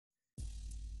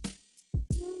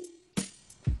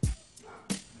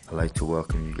I'd like to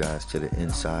welcome you guys to the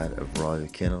inside of Royal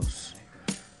Kennels.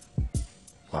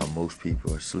 While most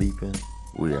people are sleeping,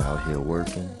 we are out here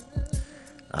working.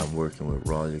 I'm working with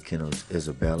Royal Kennels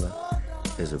Isabella.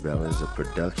 Isabella is a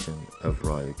production of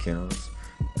Royal Kennels,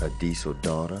 a Diesel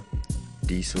daughter.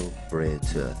 Diesel bred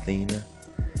to Athena.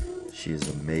 She is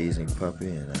an amazing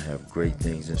puppy and I have great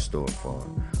things in store for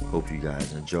her. Hope you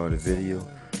guys enjoy the video.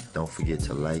 Don't forget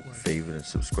to like, favorite, and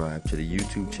subscribe to the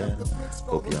YouTube channel.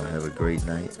 Hope y'all have a great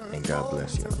night and God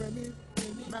bless y'all.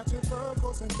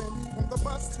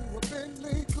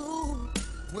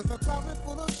 With a closet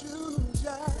full of shoes,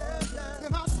 yeah.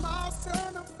 Then our smiles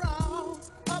turn around,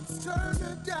 ups turn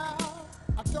it down.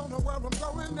 I don't know where I'm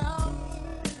going now.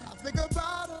 I think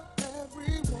about her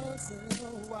every once in a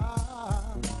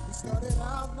while. We started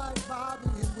out like Bobby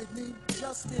and Whitney,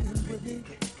 Justin and Whitney.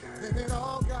 Then it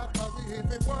all got ugly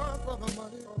if it weren't for the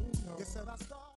money. Oh no. Yes, and I started